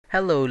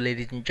Hello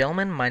ladies and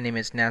gentlemen, my name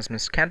is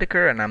Nazmus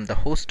Kandikar and I'm the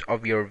host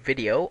of your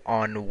video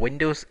on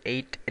Windows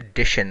 8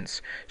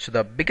 editions. So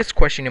the biggest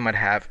question you might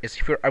have is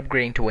if you're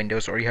upgrading to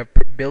Windows or you have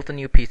built a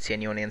new PC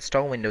and you want to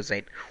install Windows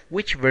 8,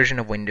 which version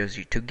of Windows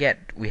you to get?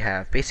 We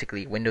have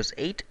basically Windows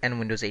 8 and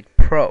Windows 8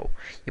 Pro.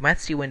 You might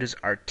see Windows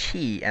RT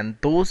and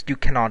those you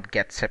cannot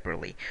get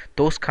separately.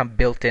 Those come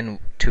built in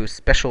to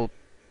special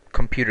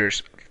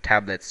computers,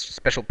 tablets,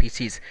 special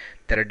PCs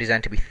that are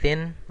designed to be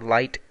thin,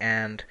 light,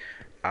 and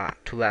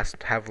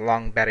have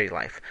long battery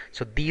life.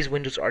 So these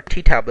Windows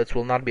RT tablets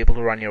will not be able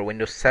to run your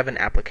Windows 7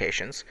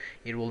 applications.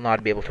 It will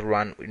not be able to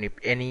run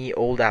any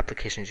old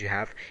applications you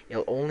have.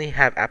 It'll only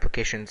have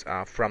applications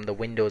from the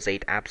Windows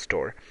 8 App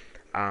Store.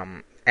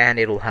 And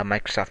it will have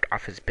Microsoft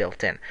Office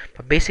built in.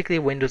 But basically,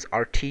 Windows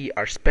RT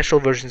are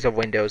special versions of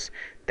Windows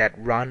that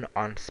run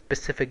on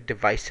specific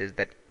devices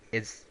that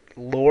is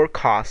lower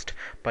cost,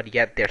 but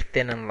yet they're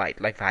thin and light,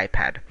 like the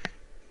iPad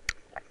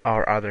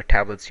or other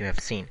tablets you have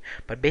seen.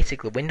 But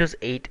basically, Windows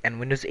 8 and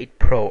Windows 8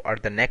 Pro are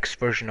the next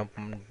version of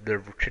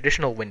the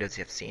traditional Windows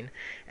you have seen,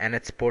 and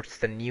it supports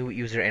the new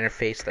user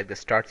interface like the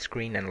start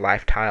screen and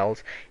live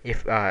tiles.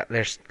 If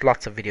there's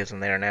lots of videos on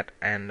the internet,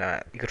 and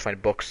you could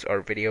find books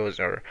or videos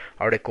or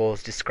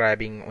articles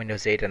describing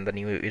Windows 8 and the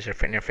new user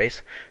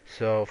interface.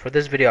 So for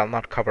this video, I'll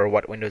not cover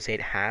what Windows 8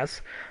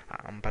 has,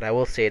 but I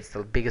will say it's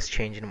the biggest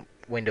change in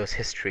Windows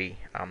history.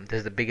 This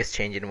is the biggest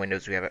change in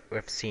Windows we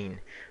have seen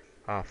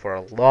for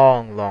a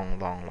long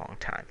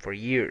time, for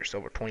years,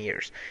 over 20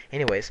 years.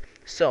 Anyways,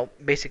 so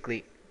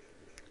basically,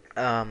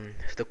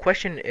 the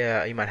question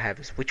you might have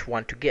is which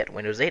one to get,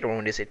 Windows 8 or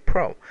Windows 8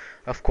 Pro?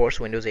 Of course,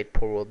 Windows 8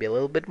 Pro will be a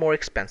little bit more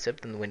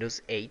expensive than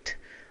Windows 8,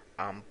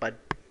 but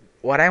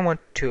what I want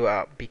you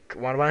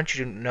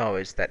to know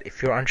is that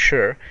if you're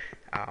unsure,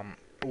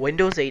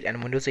 Windows 8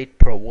 and Windows 8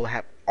 Pro will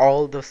have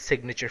all the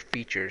signature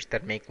features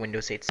that make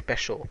Windows 8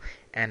 special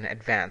and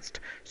advanced.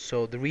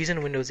 So the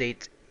reason Windows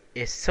 8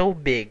 is so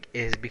big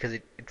is because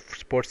it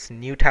supports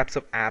new types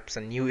of apps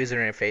and new user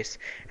interface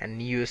and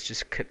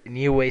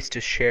new ways to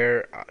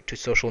share to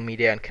social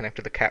media and connect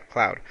to the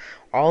cloud.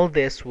 All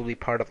this will be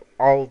part of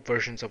all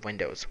versions of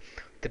Windows.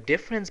 The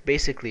difference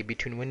basically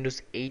between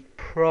Windows 8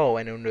 Pro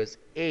and Windows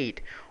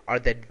 8 are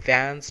the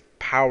advanced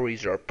power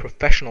user or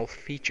professional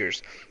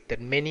features that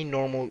many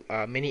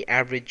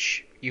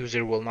average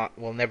user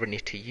will never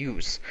need to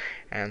use,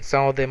 and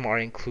some of them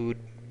include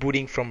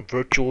booting from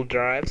virtual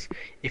drives.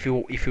 If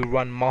you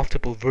run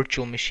multiple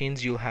virtual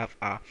machines, you'll have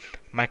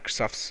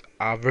Microsoft's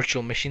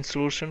virtual machine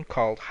solution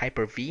called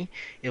Hyper-V.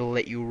 It'll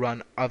let you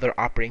run other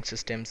operating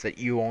systems that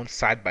you own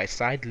side by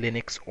side,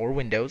 Linux or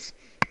Windows.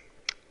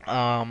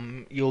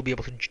 You'll be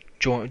able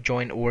to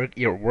join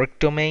your work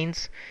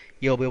domains.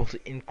 You'll be able to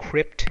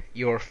encrypt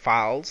your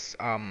files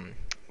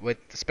with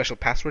special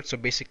passwords. So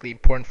basically,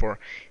 important for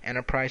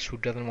enterprise who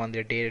doesn't want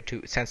their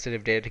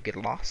sensitive data to get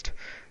lost.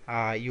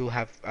 You'll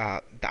have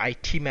the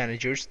IT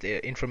managers,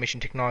 the information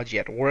technology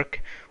at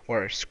work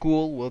or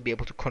school will be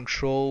able to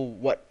control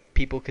what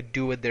people could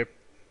do with their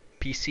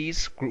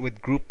PCs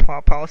with group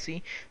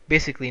policy.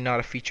 Basically, not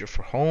a feature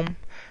for home.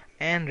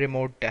 And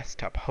remote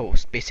desktop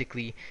host.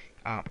 Basically,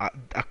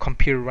 a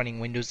computer running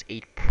Windows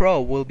 8 Pro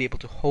will be able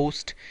to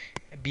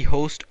be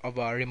host of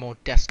a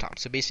remote desktop.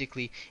 So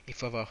basically,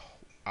 if you have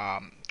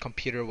a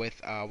computer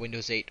with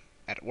Windows 8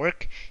 at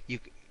work,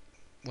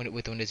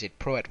 with Windows 8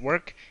 Pro at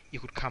work, you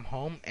could come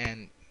home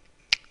and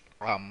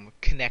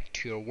connect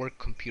to your work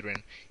computer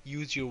and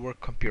use your work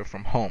computer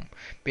from home.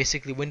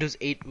 Basically, Windows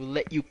 8 will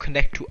let you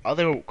connect to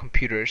other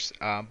computers,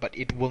 but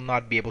it will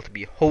not be able to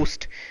be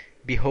host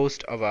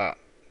of a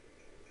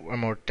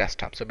remote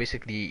desktop. So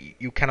basically,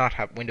 you cannot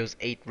have Windows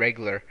 8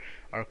 regular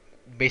or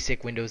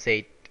basic Windows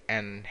 8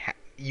 and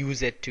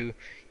use it to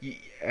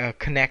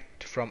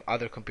connect from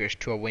other computers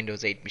to a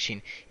Windows 8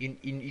 machine.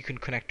 You can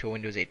connect to a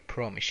Windows 8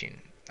 Pro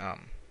machine.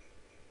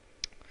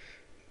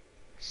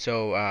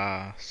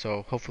 So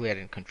hopefully I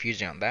didn't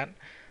confuse you on that.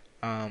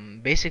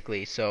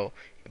 Basically,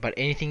 but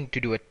anything to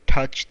do with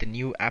touch, the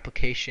new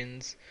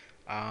applications,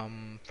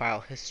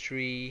 file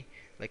history,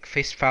 like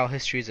file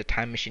history is a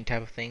time machine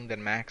type of thing that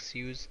Macs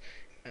use.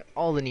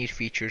 All the neat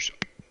features,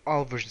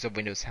 all versions of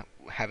Windows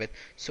have it.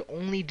 So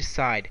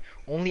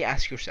only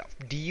ask yourself,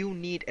 do you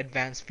need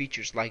advanced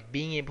features like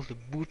being able to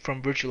boot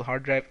from virtual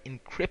hard drive,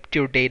 encrypt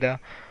your data,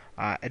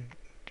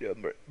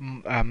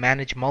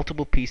 manage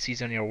multiple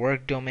PCs on your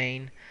work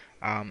domain,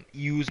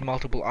 use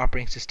multiple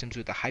operating systems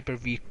with a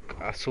Hyper-V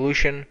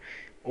solution,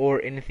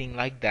 or anything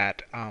like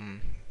that?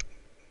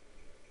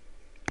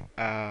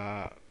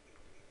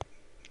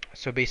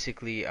 So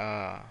basically,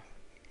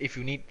 if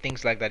you need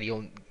things like that,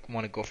 you'll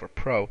want to go for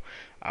Pro.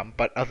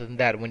 But other than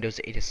that, Windows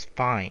 8 is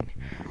fine.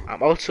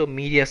 Also, Windows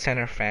Media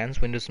Center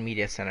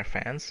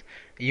fans,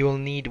 you will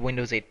need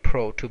Windows 8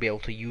 Pro to be able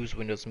to use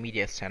Windows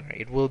Media Center.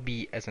 It will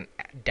be as a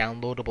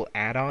downloadable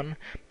add-on,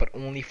 but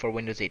only for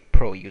Windows 8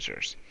 Pro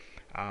users.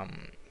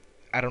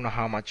 I don't know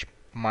how much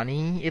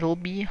money it'll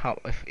be,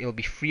 if it'll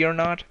be free or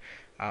not.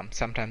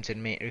 Sometimes it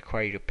may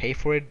require you to pay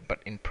for it,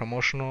 but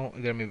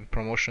there may be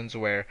promotions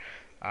where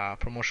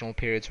promotional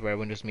periods where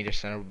Windows Media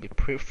Center will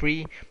be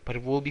free, but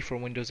it will be for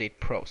Windows 8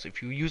 Pro. So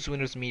if you use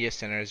Windows Media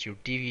Center as your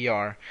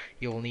DVR,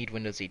 you will need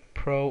Windows 8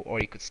 Pro, or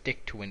you could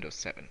stick to Windows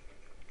 7.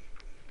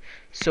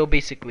 So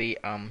basically,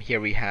 here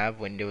we have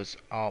Windows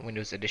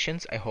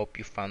Editions. I hope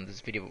you found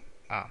this video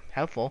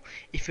helpful.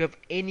 If you have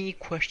any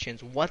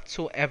questions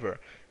whatsoever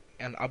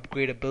on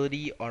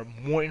upgradability, or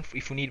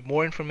if you need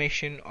more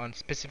information on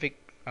specific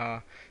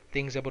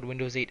things about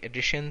Windows 8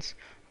 Editions,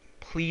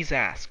 please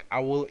ask. I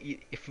will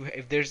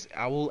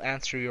I will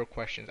answer your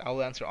questions. I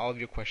will answer all of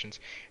your questions,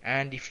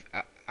 and if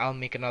I'll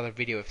make another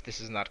video if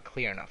this is not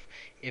clear enough.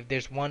 If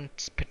there's one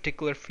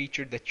particular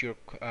feature that you're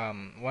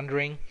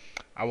wondering,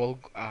 I will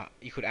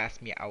you could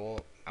ask me. I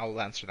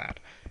will answer that.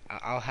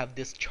 I'll have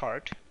this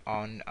chart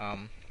on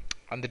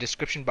the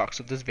description box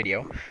of this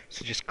video,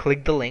 so just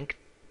click the link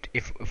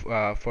if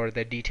for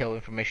the detailed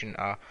information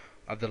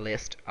of the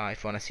list.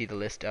 If you want to see the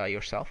list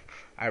yourself,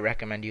 I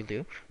recommend you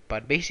do.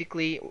 But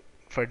basically,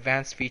 for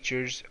advanced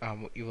features,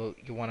 you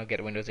want to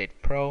get Windows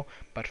 8 Pro,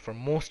 but for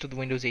most of the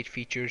Windows 8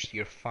 features,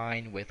 you're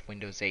fine with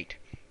Windows 8.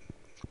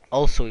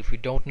 Also, if you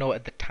don't know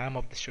at the time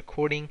of this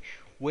recording,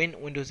 when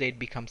Windows 8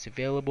 becomes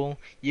available,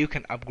 you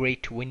can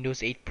upgrade to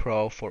Windows 8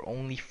 Pro for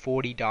only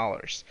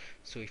 $40.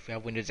 So if you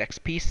have Windows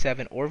XP,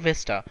 7, or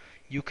Vista,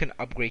 you can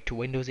upgrade to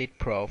Windows 8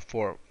 Pro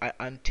for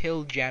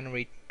until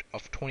January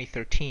of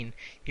 2013.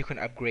 You can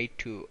upgrade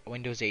to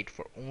Windows 8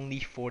 for only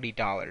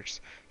 $40.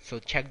 So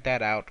check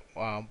that out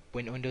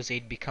when Windows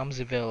 8 becomes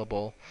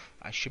available.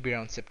 Should be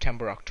around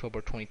September,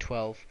 October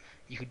 2012.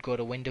 You could go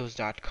to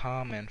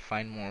windows.com and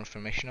find more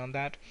information on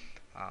that.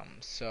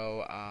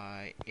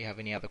 If you have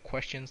any other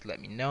questions, let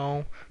me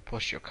know,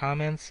 post your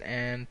comments,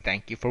 and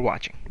thank you for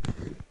watching.